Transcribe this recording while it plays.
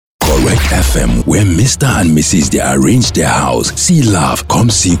FM, where Mr. and Mrs. they arrange their house, see laugh, come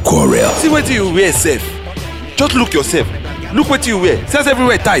see quarrel. See what you wear, safe. Just look yourself. Look what you wear. Says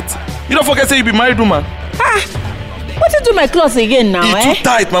everywhere tight. You don't forget say you be married woman. What you do my clothes again now, It's too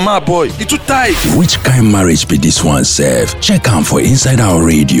tight, mama boy. It's too tight. Which kind marriage be this one, Sef? Check out for Inside Our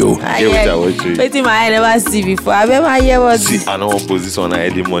Radio. Waiting my eye never see before. I never hear what see, I don't post this on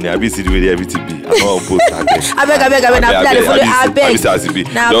early morning. I be see the way everything be. I don't post that. I beg.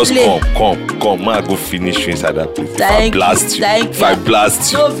 Just come. Man, go finish you inside that place. If I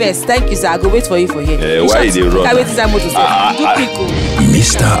blast you. No verse. Thank you, sir. I go wait for you for here. Why is it wrong? I wait inside motor.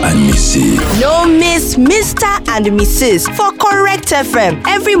 Mr. and Mrs. No miss Mr. and Mrs. for Correct FM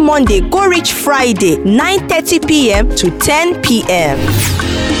every Monday go reach Friday 9:30 p.m. to 10 p.m.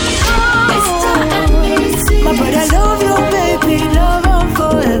 My brother love you, baby, love you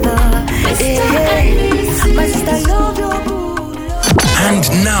forever. My sister love you. And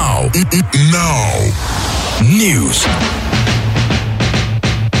now, news.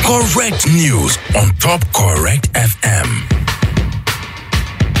 Correct news on Top Correct FM.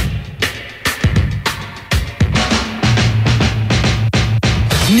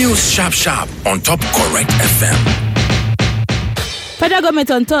 News sharp on Top Correct FM. Federal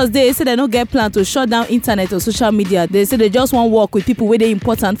government on Thursday said they don't get plan to shut down internet or social media. They say they just want work with people where they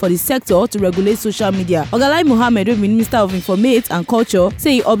important for the sector to regulate social media. Ogalai Mohammed, who Minister of Information and Culture,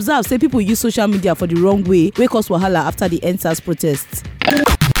 say he observed say people use social media for the wrong way, wey cause wahala after the EndSARS protests.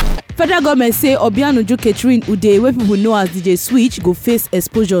 Federal government say Obianuju Catherine Ude, where people know as DJ Switch, go face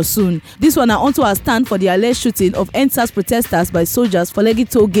exposure soon. This one now onto a stand for the alleged shooting of EndSARS protesters by soldiers for Lekki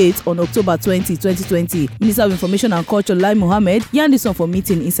Toll Gate on October 20, 2020. Minister of Information and Culture Lai Mohammed yarned this one for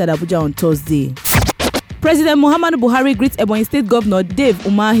meeting inside Abuja on Thursday. President Muhammadu Buhari greets Ebonyi State Governor Dave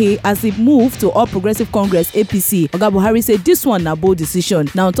Umahi as he moved to All Progressive Congress APC. Oga Buhari said this one na bold decision.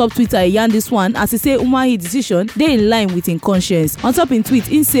 Now on top Twitter, he yarn this one as he say Umahi decision dey in line with him conscience. On top in tweet,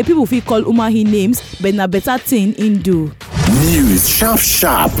 he say people fit call Umahi names, but na better thing in do. News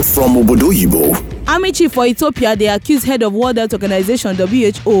sharp from Obodoyibo. Army chief for Ethiopia, they accuse head of World Health Organization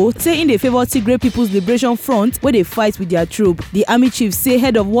WHO saying they favor Tigray People's Liberation Front where they fight with their troop. The army chief say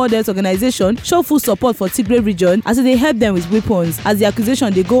head of World Health Organization show full support for Tigray region as they help them with weapons. As the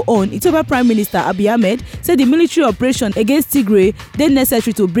accusation they go on, Ethiopia Prime Minister Abiy Ahmed said the military operation against Tigray they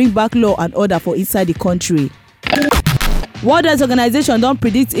necessary to bring back law and order for inside the country. World Health Organization don't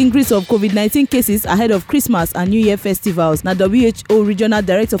predict increase of COVID-19 cases ahead of Christmas and New Year festivals. Now WHO Regional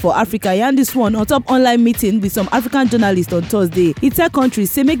Director for Africa yarn this one on top online meeting with some African journalists on Thursday. He tell countries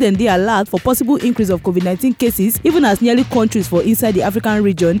say make them dey alert for possible increase of COVID-19 cases even as nearly countries for inside the African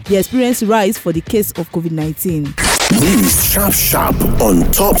region they experience rise for the case of COVID-19. News sharp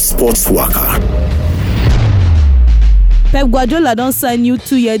on Top Sports Waka. Pep Guardiola don sign new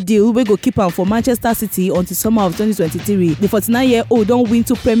 2-year deal wey go keep am for Manchester City until summer of 2023. The 49-year-old don win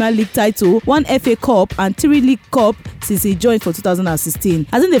 2 Premier League titles, 1 FA Cup and 3 League Cup since he joined for 2016.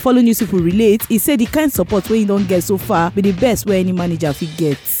 As in the following news people relate, he said the kind support wey he don get so far be the best wey any manager fit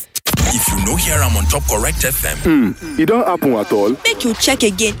get. If you no hear am on Top Correct FM, It don't happen at all. Make you check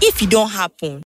again if it don't happen.